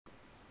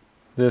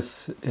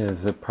This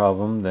is a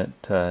problem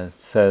that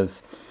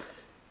says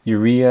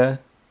urea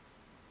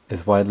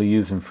is widely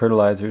used in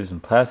fertilizers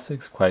and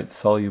plastics, quite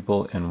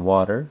soluble in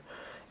water.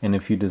 And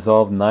if you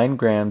dissolve 9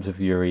 grams of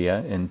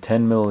urea in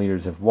 10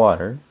 milliliters of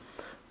water,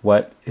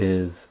 what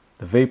is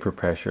the vapor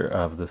pressure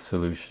of the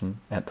solution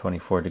at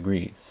 24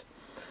 degrees?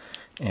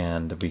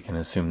 And we can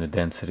assume the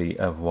density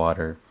of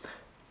water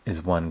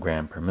is 1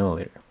 gram per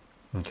milliliter.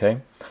 Okay,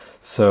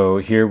 so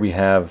here we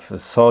have a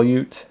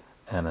solute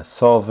and a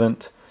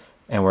solvent,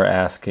 and we're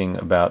asking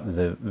about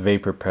the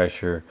vapor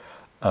pressure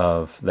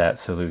of that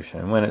solution.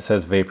 And when it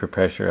says vapor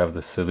pressure of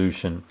the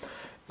solution,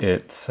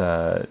 it's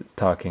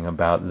talking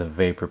about the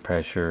vapor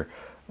pressure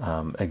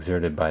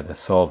exerted by the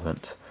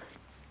solvent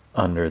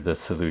under the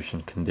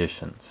solution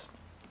conditions.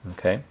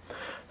 Okay,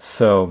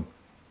 so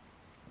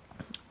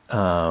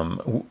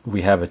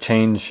we have a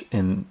change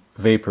in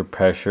vapor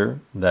pressure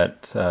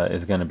that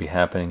is going to be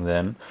happening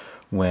then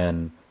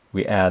when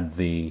we add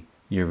the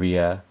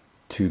urea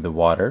to the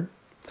water.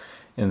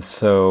 And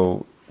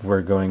so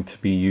we're going to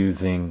be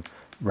using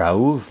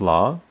Raoult's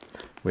law,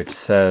 which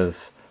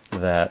says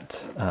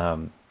that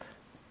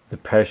the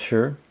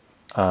pressure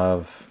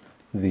of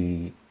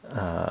the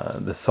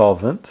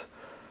solvent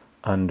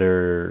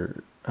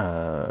under,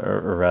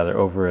 or rather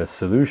over a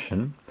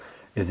solution,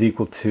 is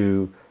equal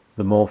to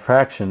the mole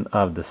fraction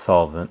of the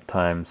solvent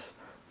times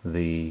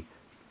the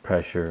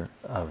pressure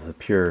of the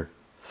pure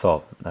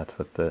solvent. That's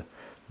what the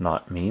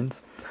naught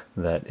means.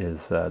 That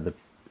is the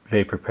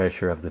vapor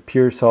pressure of the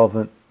pure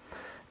solvent,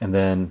 and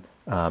then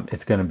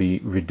it's going to be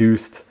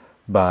reduced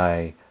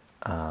by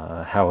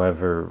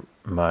however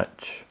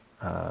much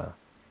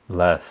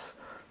less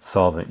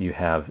solvent you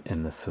have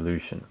in the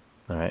solution.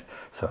 All right,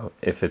 so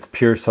if it's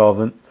pure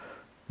solvent,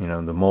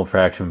 the mole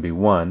fraction would be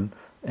 1,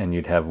 and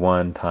you'd have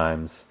 1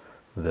 times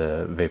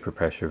the vapor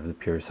pressure of the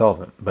pure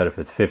solvent. But if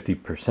it's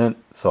 50%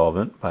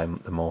 solvent by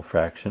the mole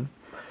fraction,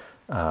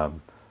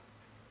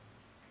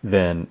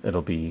 then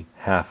it'll be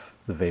half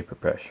the vapor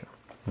pressure.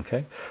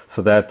 Okay,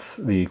 so that's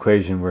the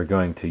equation we're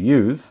going to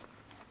use.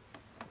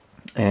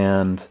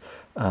 And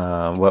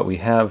what we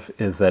have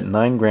is that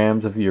 9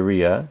 grams of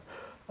urea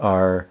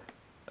are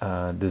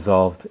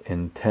dissolved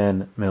in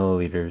 10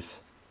 milliliters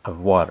of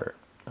water.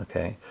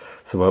 Okay,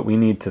 so what we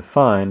need to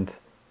find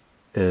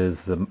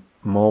is the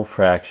mole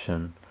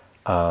fraction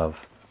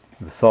of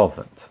the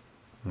solvent.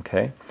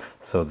 Okay,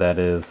 so that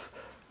is,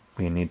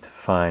 we need to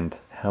find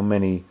how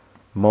many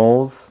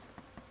moles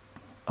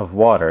of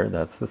water,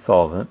 that's the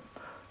solvent,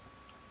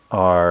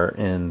 are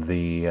in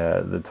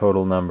the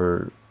total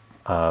number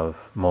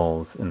of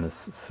moles in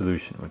this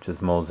solution, which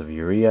is moles of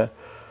urea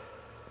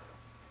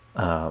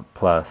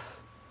plus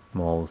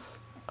moles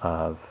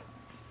of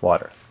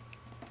water.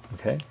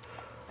 Okay,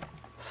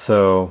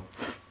 so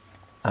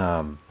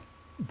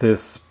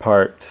this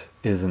part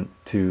isn't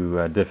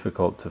too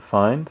difficult to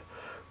find.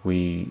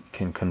 We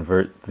can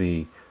convert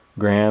the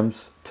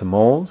grams to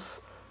moles,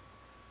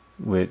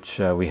 which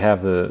we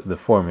have the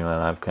formula,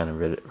 and I've kind of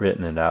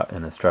written it out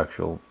in a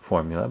structural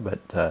formula,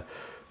 but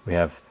we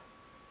have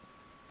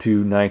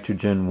 2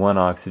 nitrogen, 1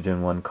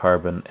 oxygen, 1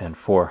 carbon, and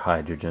 4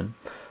 hydrogen.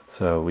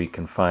 So we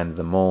can find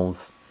the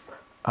moles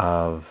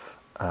of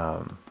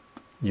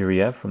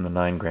urea from the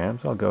 9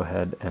 grams. I'll go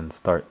ahead and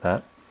start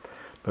that.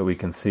 But we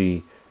can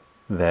see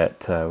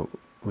that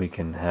we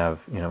can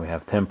have, we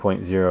have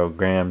 10.0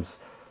 grams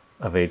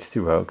of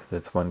H2O, because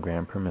it's 1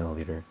 gram per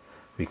milliliter.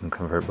 We can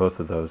convert both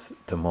of those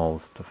to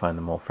moles to find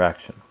the mole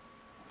fraction.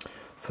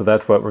 So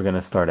that's what we're going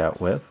to start out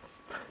with.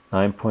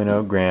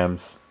 9.0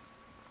 grams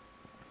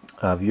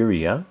of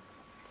urea,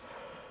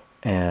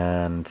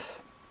 and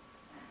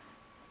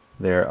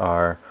there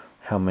are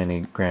how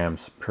many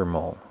grams per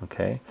mole?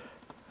 Okay,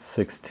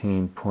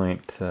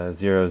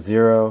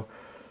 16.00,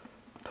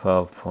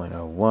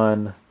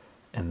 12.01,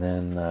 and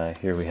then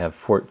here we have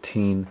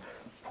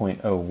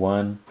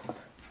 14.01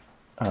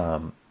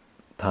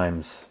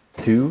 times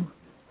 2,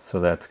 so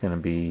that's going to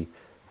be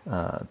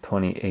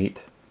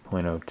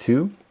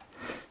 28.02,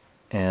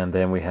 and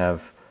then we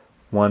have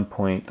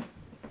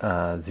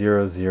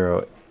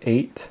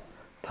 1.008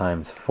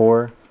 times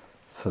 4,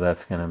 so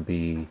that's going to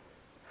be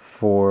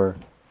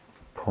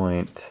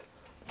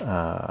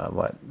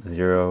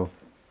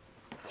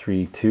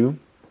 4.032.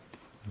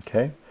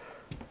 Okay,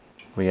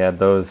 we add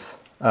those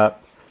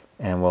up,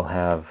 and we'll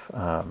have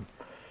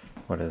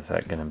what is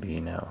that going to be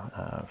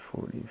now?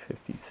 40,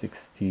 50,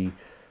 60,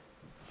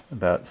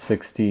 about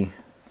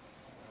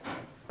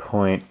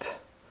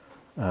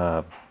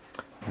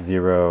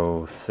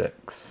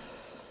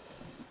 60.06.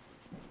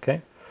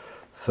 Okay,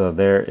 so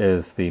there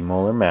is the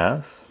molar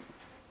mass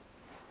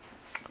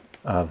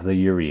of the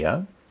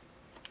urea,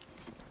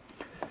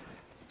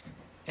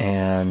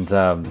 and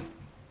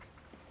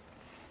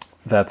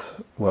that's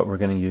what we're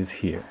going to use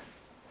here.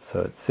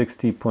 So it's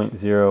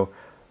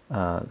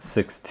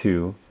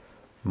 60.062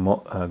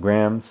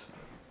 grams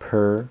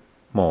per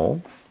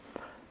mole,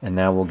 and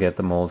now we'll get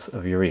the moles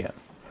of urea.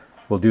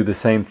 We'll do the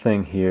same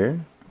thing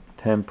here.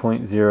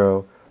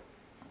 10.0,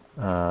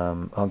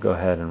 I'll go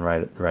ahead and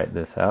write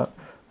this out,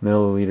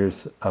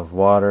 milliliters of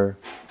water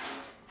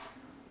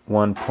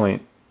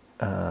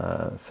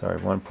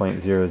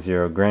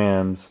 1.00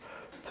 grams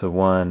to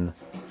 1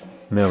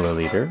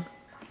 milliliter.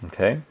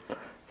 Okay,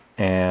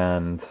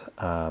 and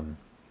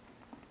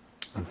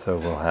so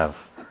we'll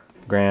have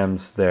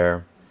grams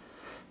there,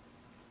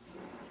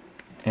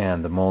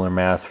 and the molar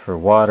mass for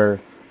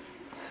water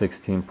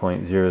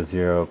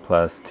 16.00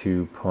 plus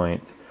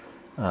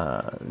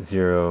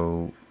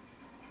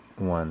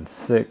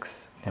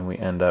 2.016, and we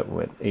end up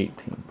with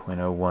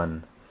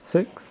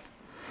 18.016.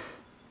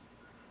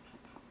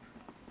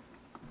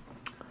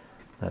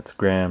 That's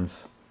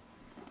grams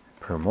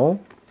per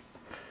mole.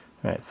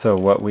 All right, so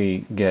what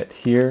we get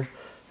here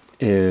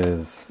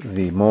is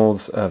the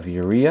moles of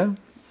urea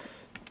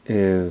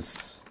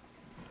is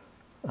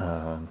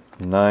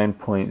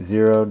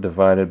 9.0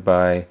 divided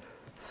by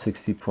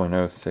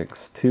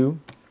 60.062,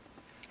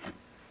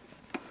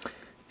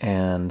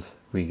 and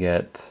we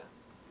get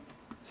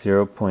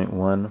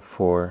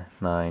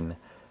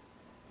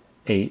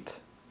 0.1498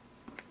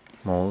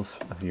 moles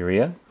of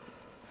urea.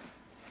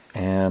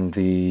 And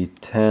the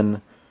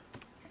 10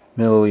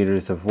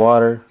 milliliters of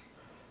water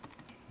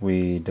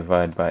we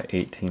divide by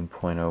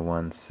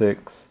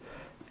 18.016,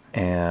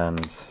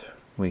 and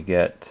we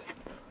get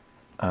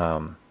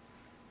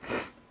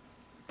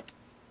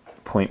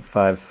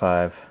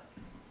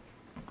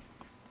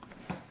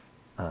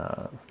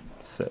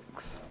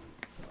 0.556.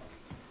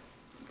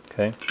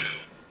 Okay,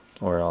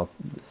 or I'll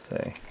just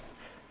say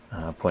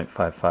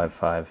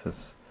 0.555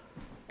 is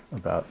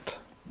about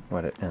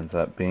what it ends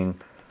up being.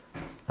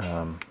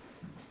 It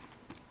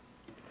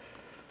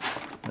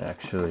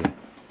actually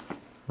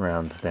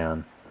rounds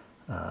down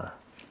to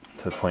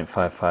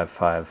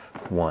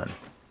 0.5551.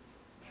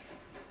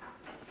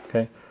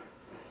 Okay,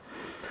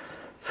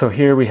 so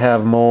here we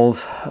have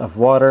moles of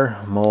water,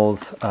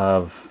 moles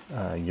of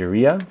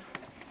urea,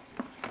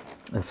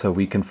 and so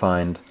we can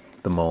find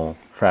the mole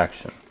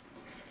fraction.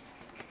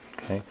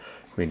 Okay,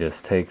 we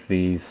just take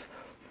these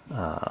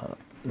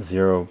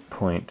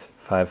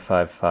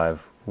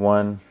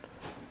 0.5551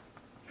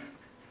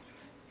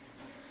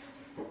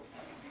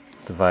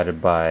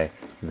 divided by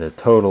the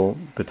total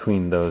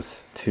between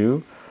those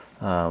two,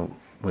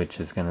 which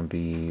is going to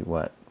be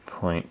what,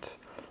 well,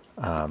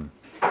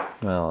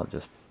 I'll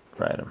just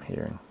write them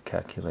here and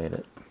calculate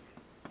it.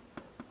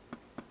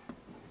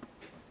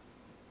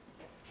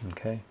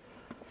 Okay,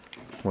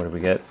 what do we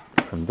get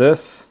from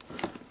this?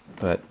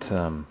 But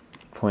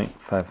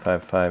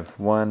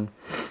 0.5551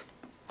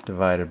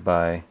 divided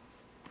by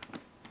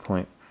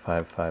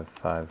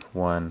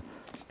 0.5551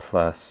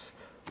 plus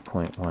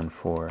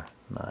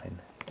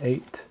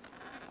 0.1498,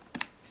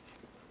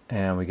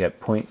 and we get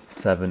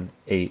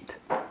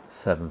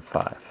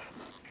 0.7875.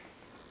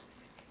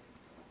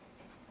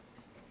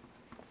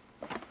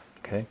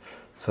 Okay,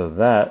 so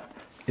that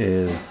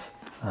is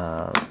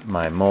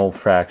my mole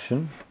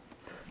fraction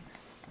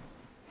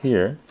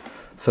here.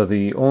 So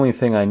the only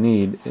thing I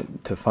need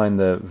to find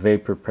the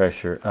vapor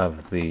pressure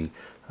of the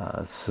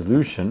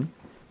solution,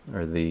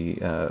 or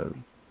the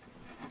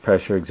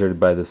pressure exerted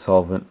by the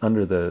solvent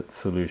under the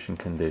solution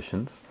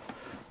conditions,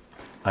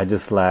 I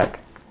just lack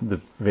the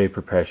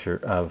vapor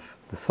pressure of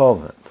the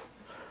solvent.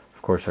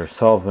 Of course, our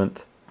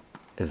solvent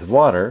is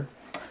water,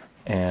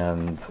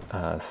 and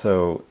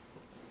so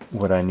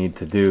what I need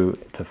to do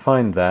to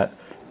find that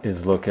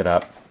is look it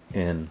up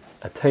in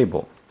a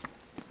table.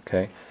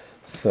 Okay,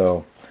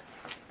 so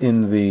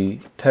in the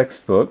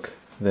textbook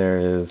there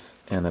is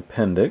an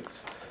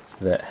appendix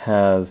that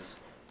has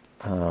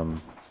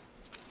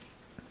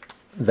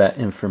that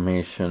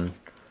information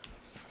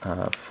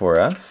for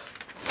us,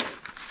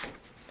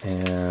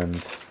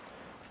 and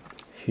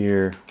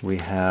here we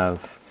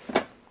have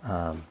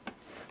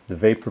the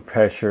vapor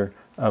pressure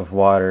of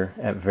water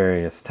at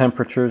various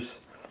temperatures.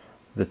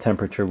 The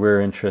temperature we're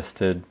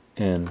interested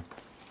in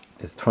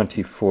is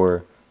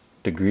 24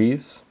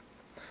 degrees,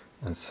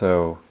 and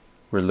so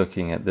we're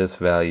looking at this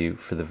value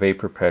for the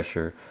vapor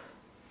pressure,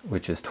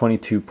 which is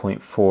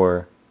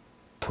 22.4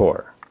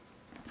 torr.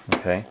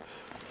 Okay,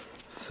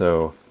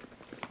 so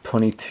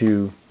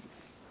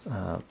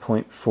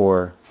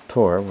 22.4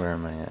 torr, where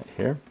am I at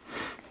here,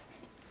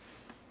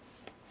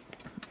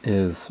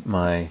 is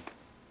my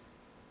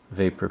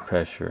vapor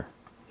pressure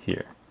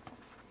here.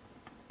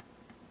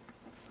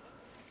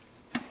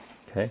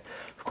 Okay,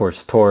 of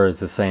course torr is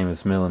the same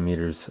as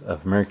millimeters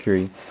of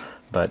mercury,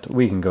 but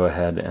we can go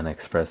ahead and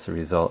express the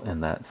result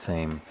in that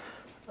same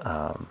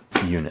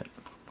unit.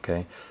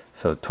 Okay,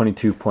 so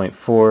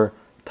 22.4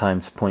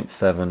 times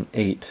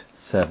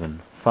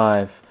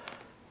 0.7875,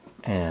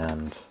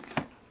 and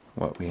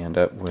what we end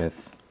up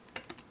with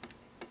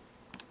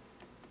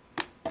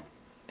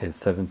is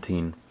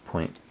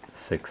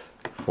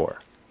 17.64.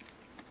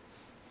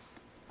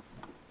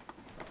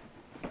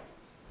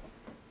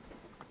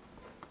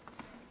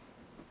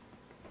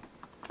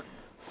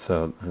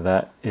 So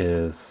that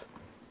is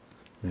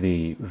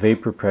the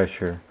vapor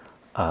pressure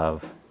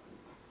of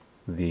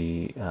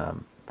the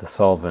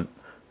solvent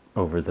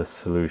over the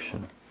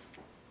solution.